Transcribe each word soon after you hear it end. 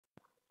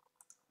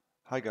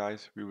Hi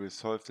guys, we will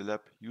solve the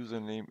lab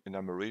username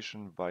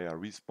enumeration via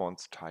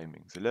response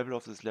timing. The level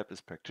of this lab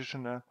is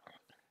practitioner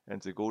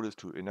and the goal is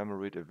to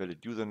enumerate a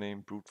valid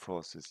username, brute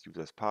force this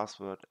user's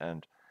password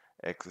and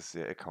access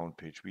their account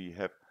page. We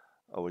have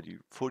our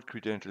default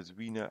credentials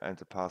Wiener and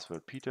the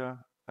password Peter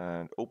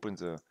and open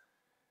the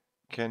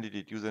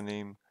candidate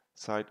username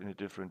site in a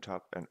different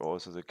tab and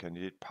also the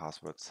candidate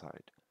password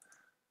site.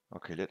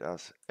 Okay, let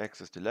us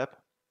access the lab.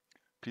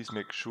 Please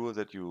make sure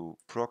that you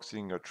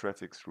proxying your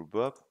traffic through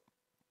Burp.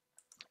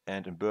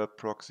 And in Burp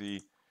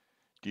proxy,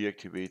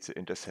 deactivate the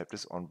intercept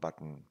is on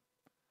button.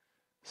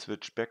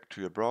 Switch back to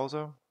your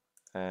browser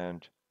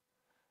and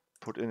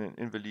put in an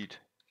invalid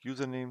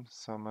username,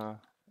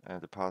 Summer,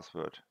 and the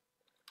password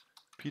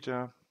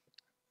Peter,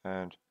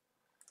 and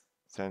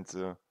send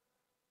the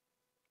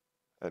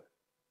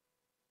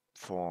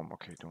form.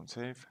 Okay, don't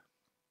save.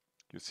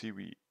 You see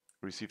we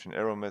received an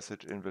error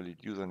message,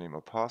 invalid username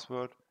or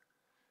password.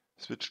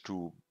 Switch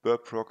to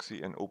Burp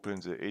proxy and open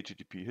the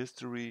HTTP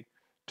history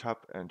tab,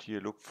 and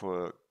here look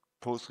for a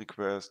post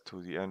request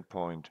to the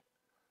endpoint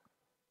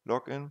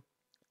login.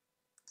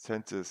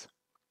 Send this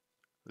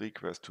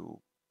request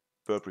to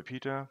Burp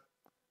repeater,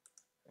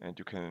 and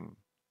you can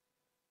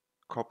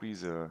copy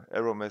the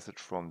error message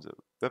from the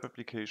web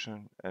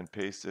application and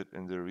paste it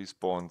in the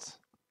response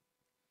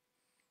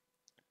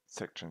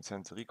section.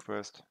 Send the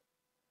request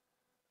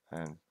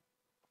and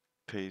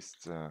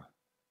paste the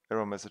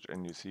error message,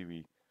 and you see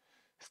we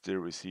still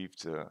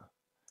received the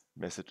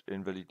message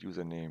invalid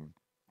username.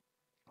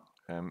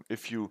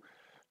 If you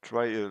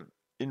try an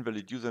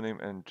invalid username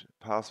and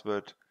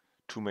password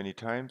too many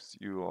times,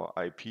 your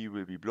IP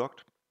will be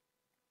blocked.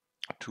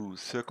 To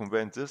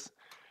circumvent this,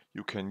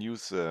 you can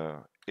use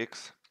the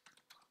X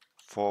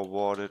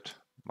forwarded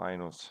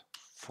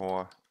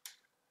 -4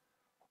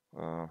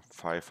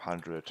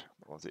 500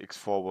 or the X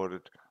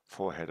forwarded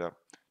 4 header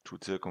to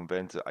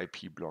circumvent the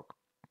IP block.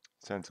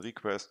 Send the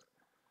request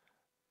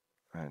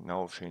and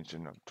now change the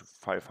number to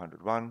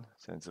 501,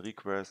 send the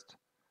request,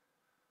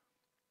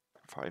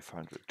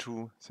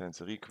 502, send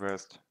the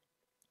request,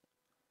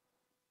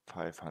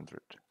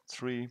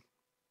 503,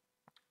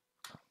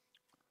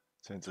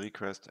 send the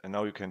request, and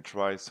now you can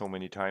try so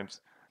many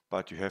times,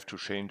 but you have to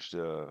change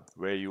the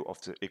value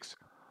of the X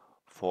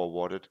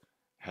forwarded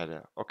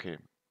header. Okay.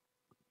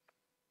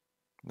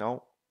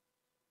 Now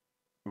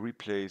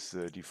replace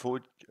the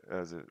default,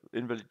 the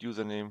invalid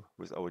username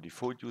with our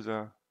default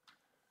user,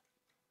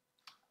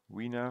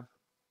 Wiener,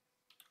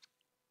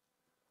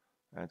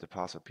 and the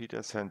password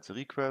Peter. Send the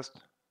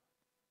request.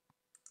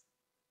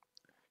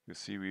 You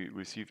see we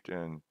received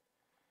an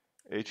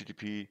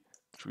HTTP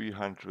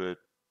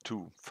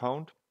 302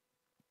 found.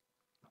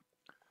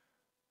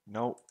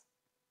 Now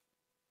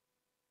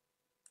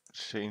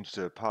change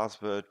the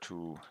password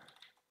to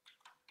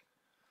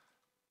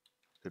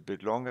a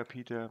bit longer,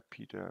 Peter.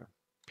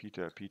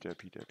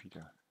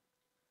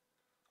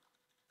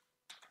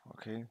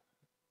 Okay,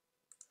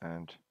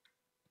 and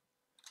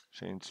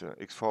change the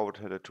X forward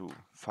header to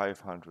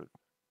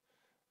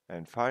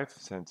 505.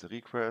 Send the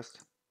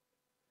request.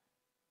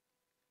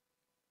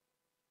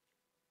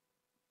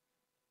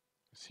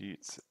 You see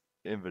it's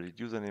invalid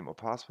username or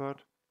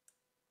password.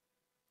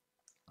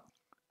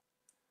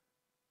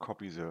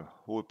 Copy the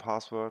whole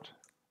password.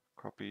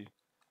 Copy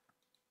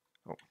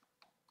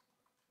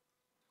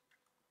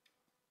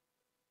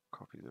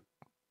the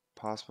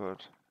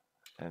password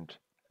and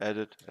add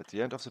it at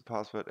the end of the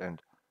password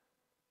and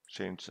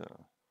change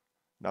the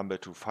number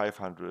to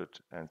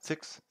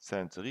 506.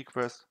 Send the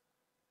request,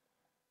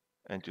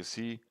 and you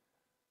see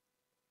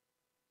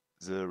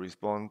the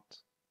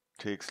response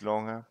takes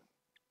longer.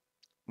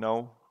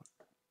 Now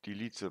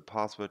delete the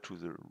password to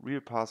the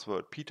real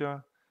password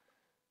Peter,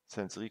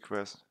 send the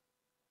request,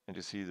 and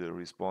you see the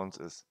response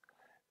is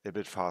a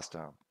bit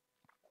faster.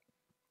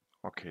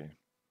 Okay,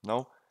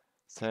 now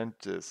send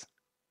this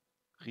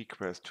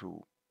request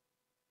to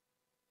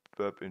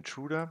Burp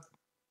intruder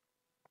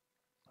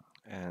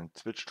and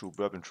switch to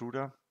Burp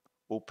intruder.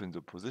 Open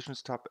the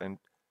positions tab and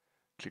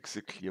click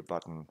the clear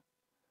button.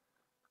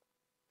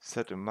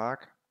 Set a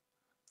mark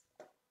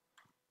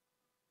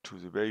to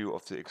the value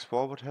of the X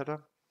forward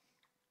header.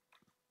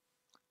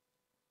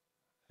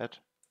 Add.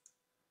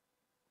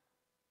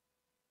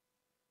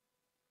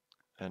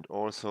 And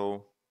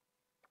also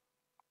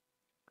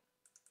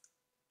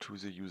to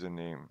the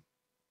username.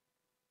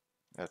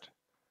 Add.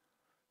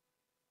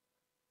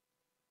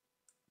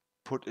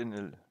 Put in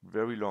a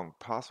very long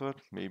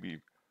password,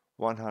 maybe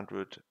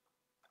 100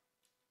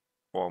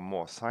 or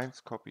more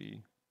signs.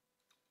 Copy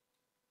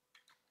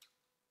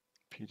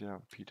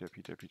Peter.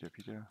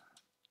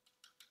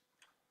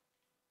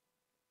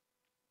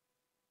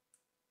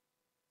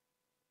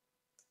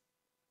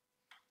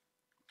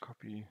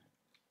 Copy.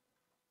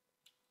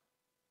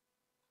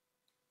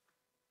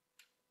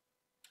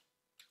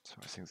 So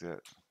I think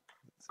that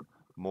it's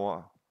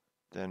more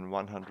than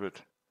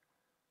 100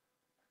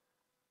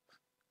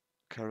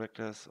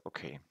 characters.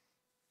 Okay.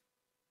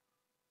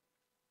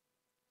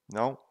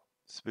 Now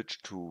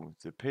switch to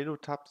the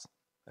payload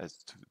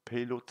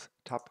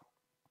tab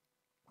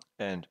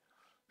and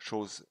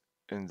shows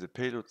in the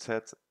payload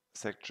sets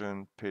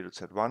section, payload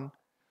set 1,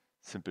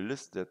 simple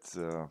list, that's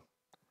the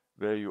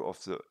value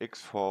of the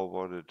X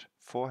forwarded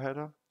 4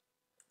 header.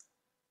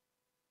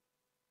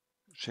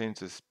 Change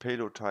this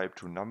payload type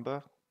to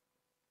number.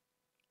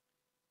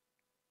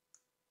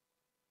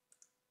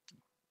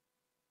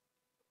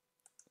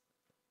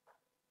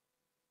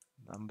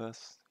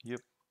 Numbers here.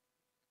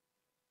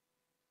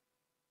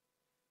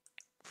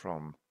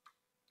 From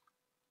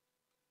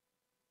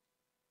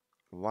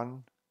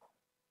 1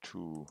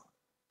 to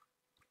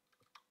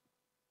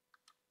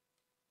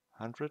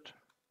 100.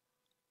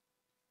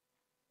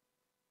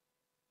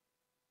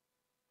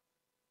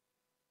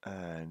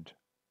 And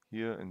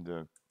here in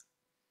the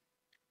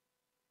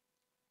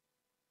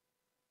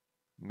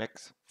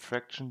max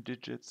fraction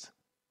digits,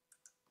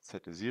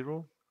 set a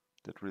 0.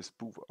 That will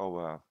spoof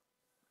our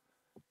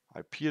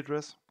IP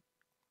address.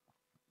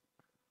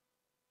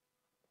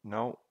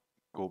 Now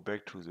go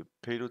back to the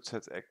payload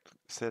sets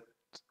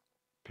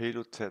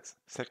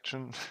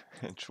section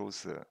and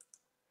choose the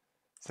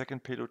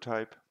second payload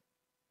type.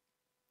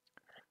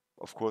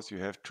 Of course, you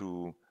have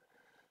to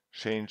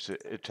change the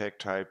attack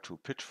type to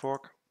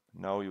pitchfork.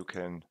 Now you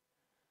can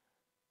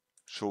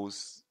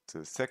choose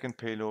the second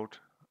payload,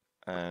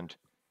 and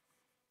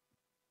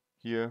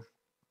here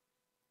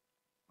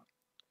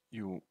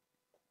you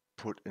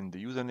put in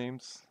the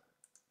usernames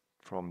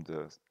from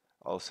the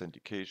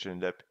authentication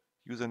lab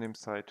username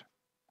site.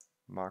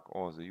 Mark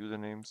all the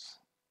usernames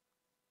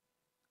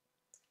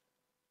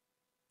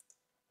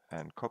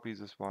and copy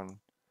this one.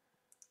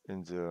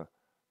 In the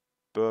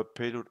burp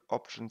payload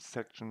options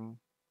section,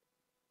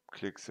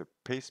 click the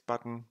paste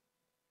button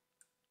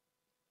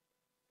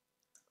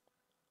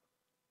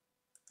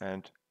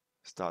and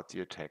start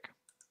the attack.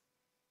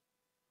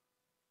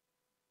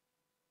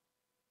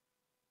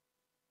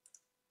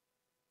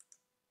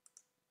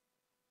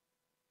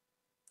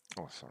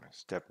 Oh, sorry,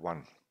 step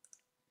 1.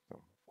 So,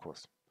 of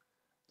course,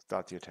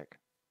 start the attack.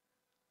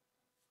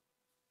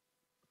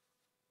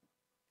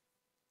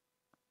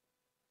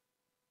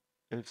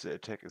 If the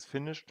attack is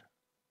finished,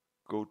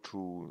 go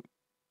to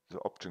the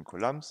option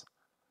columns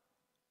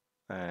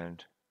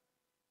and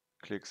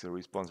click the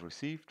response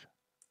received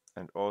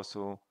and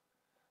also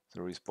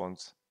the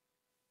response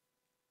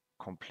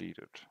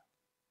completed.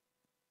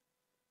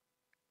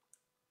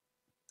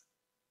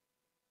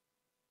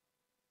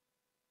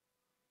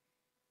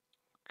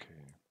 Okay.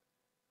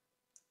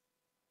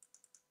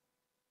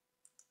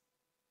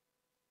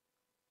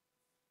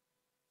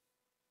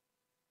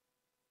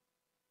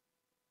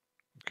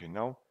 Okay,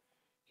 now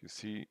you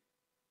see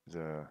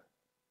the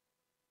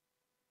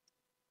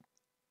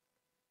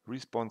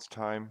response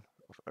time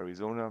of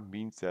Arizona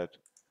means that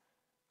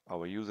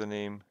our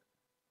username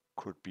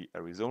could be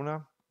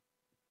Arizona.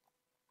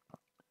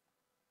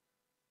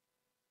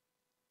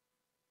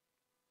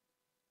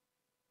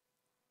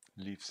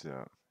 Leave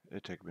the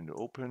attack window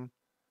open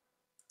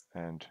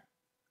and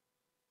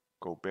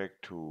go back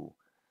to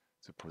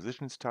the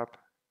positions tab,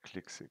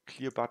 click the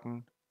clear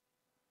button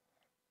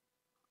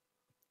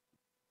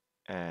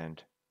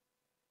and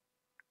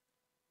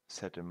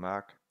set a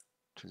mark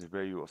to the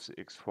value of the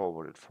X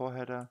forwarded 4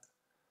 header.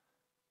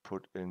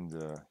 Put in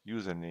the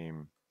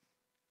username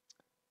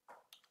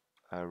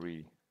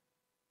Arizona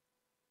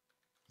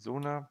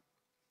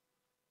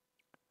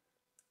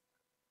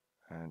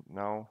and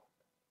now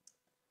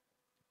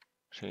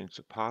change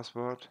the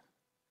password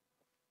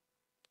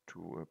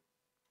to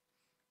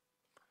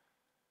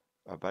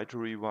a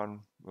binary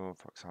one, for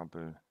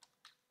example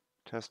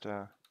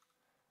tester,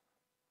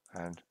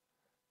 and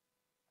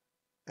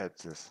add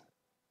this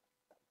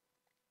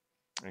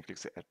and click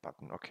the add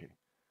button. Okay,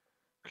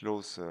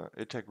 close the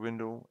attack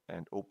window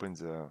and open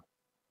the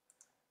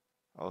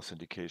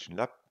authentication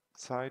lab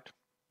site.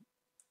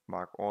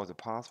 Mark all the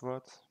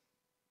passwords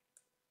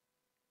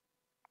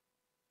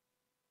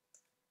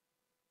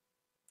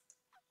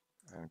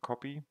and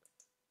copy.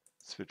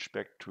 Switch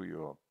back to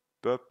your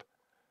burp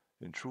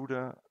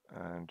intruder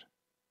and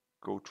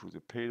go to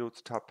the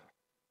payloads tab.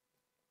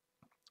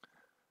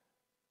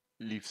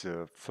 Leave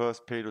the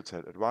first payload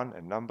set at 1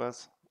 and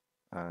numbers,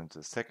 and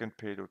the second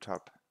payload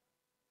tab.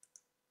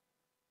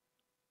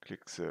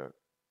 Click the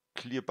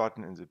clear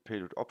button in the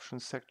payload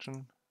options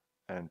section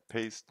and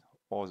paste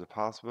all the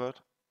passwords.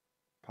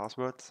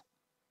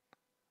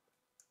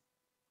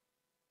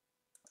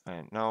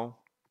 And now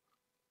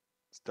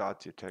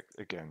start the attack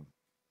again.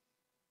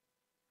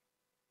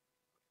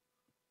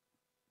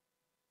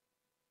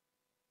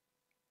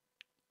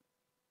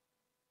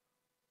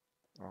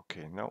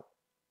 Okay, now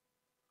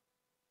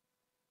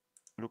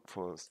look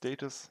for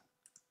status,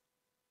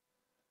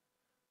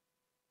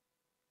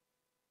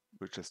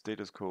 which is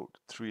status code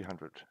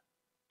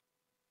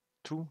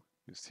 302.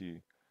 You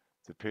see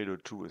the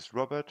payload 2 is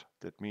Robert.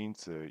 That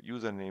means the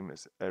username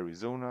is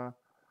Arizona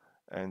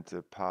and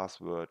the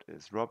password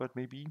is Robert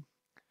maybe.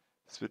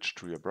 Switch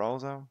to your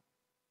browser,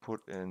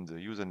 put in the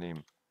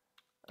username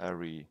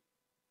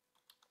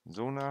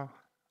Arizona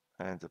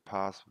and the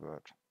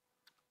password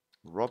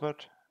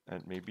Robert,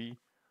 and maybe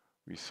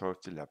we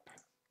solved the lab.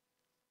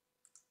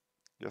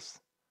 Yes,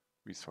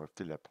 we solved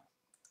the lab.